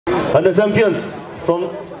And the champions from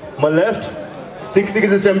my left, 60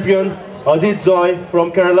 kg champion Ajit Joy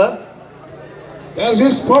from Kerala. That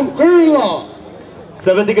is from Kerala.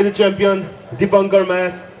 70 kg champion Dipankar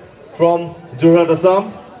Mas from Jorhat,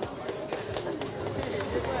 Assam.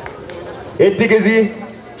 80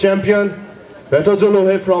 kg champion Betojo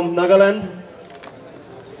Lohe from Nagaland.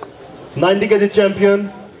 90 kg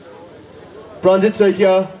champion Pranjit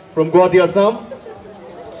Chaikia from Guwahati, Assam.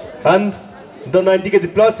 And the 90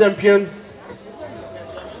 kg plus champion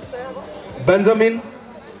Benjamin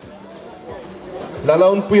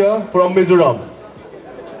Lalaunpuya from Mizoram.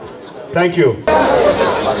 Thank you.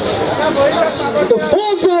 The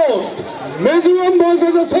fourth round, Mizoram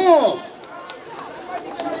versus Assam.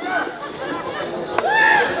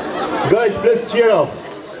 Guys, please cheer up.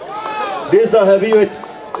 This is the heavyweight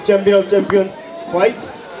champion of champions fight.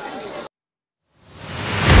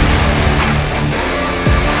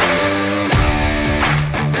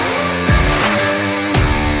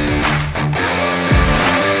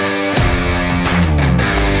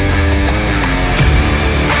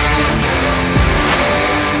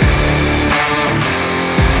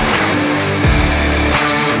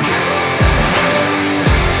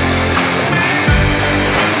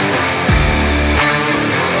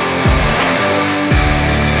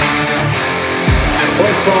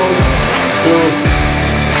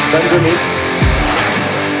 Benjamin.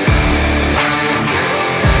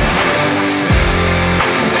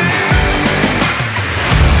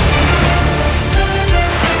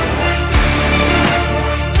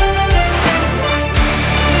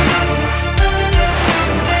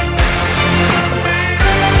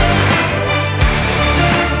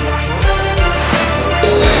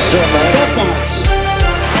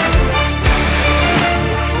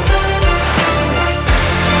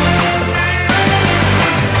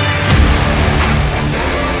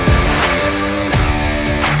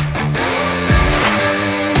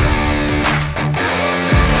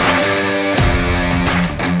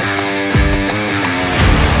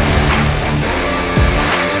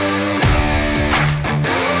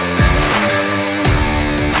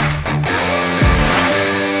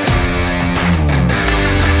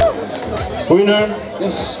 Winner,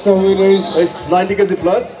 Yes, the winner is 90 kg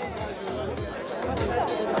plus.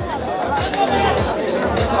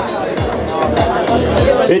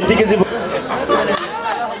 $80 kg.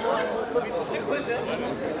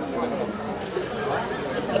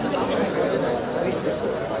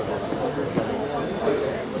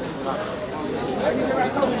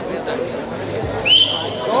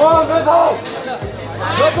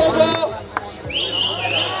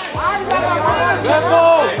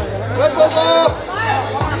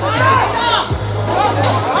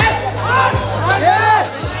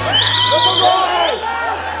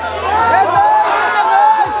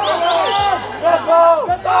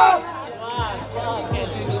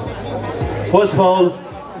 First foul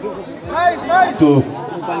to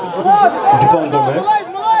Dipankar Mas.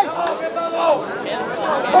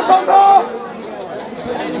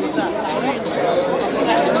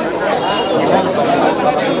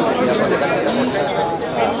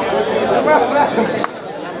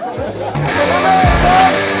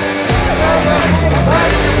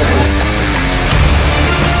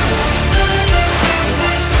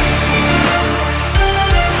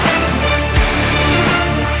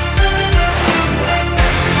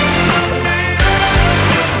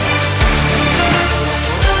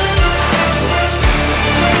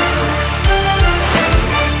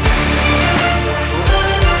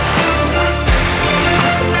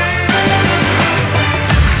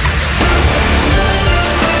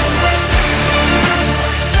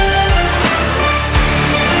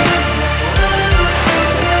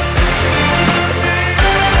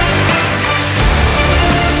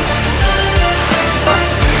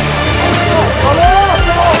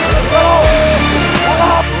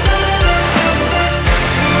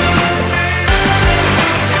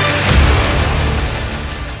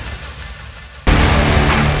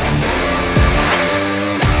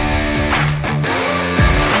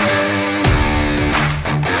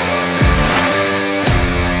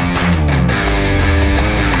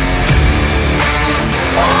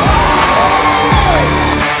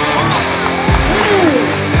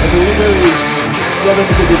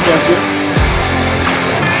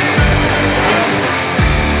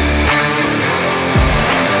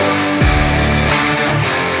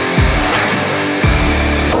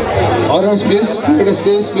 Orders, please clear the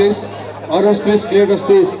stage, please. Orders, please clear the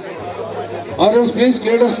stage. Orders, please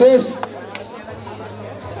clear the stage.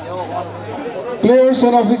 Players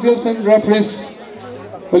and officials and referees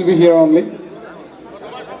will be here only.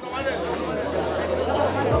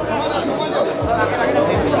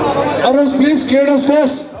 Others, please clear the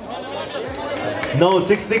space. Now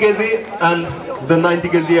 60 kg and the 90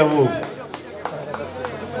 kg above.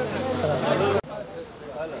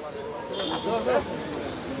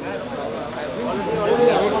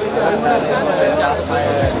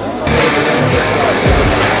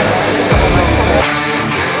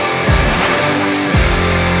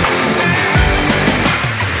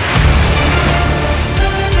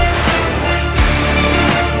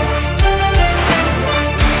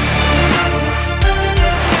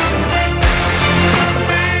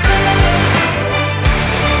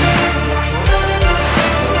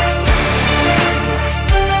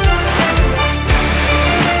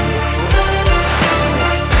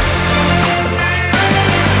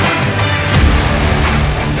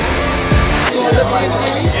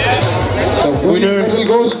 Winner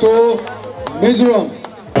goes to Mizoram.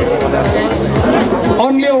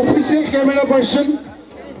 Only official camera person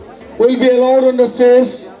will be allowed on the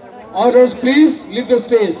stage. Others, please leave the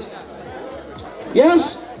stage.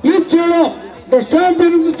 Yes, please cheer up. The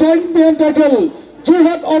champion of the champion title,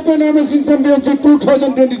 Jorhat Open Armwrestling Championship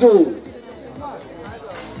 2022.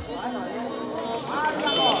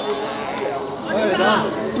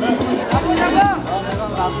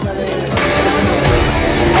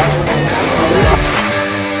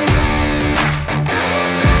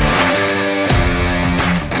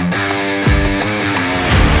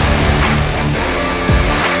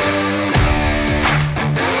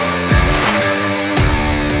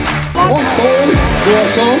 First goal to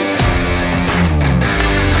Assam.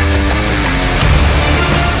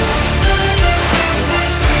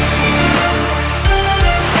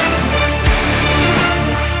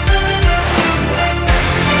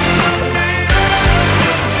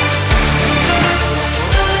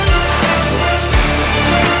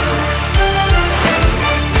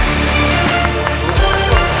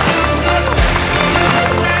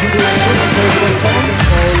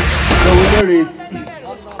 The winner is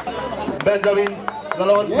Benjamin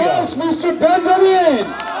Galon. Yes, Mr. Benjamin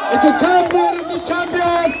is the champion of the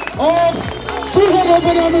champion of Jorhat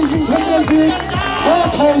Open Armwrestling Championship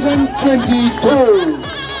 2022.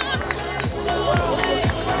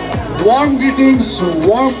 Warm greetings,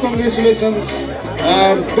 warm congratulations,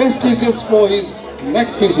 and best wishes for his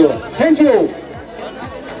next future. Thank you.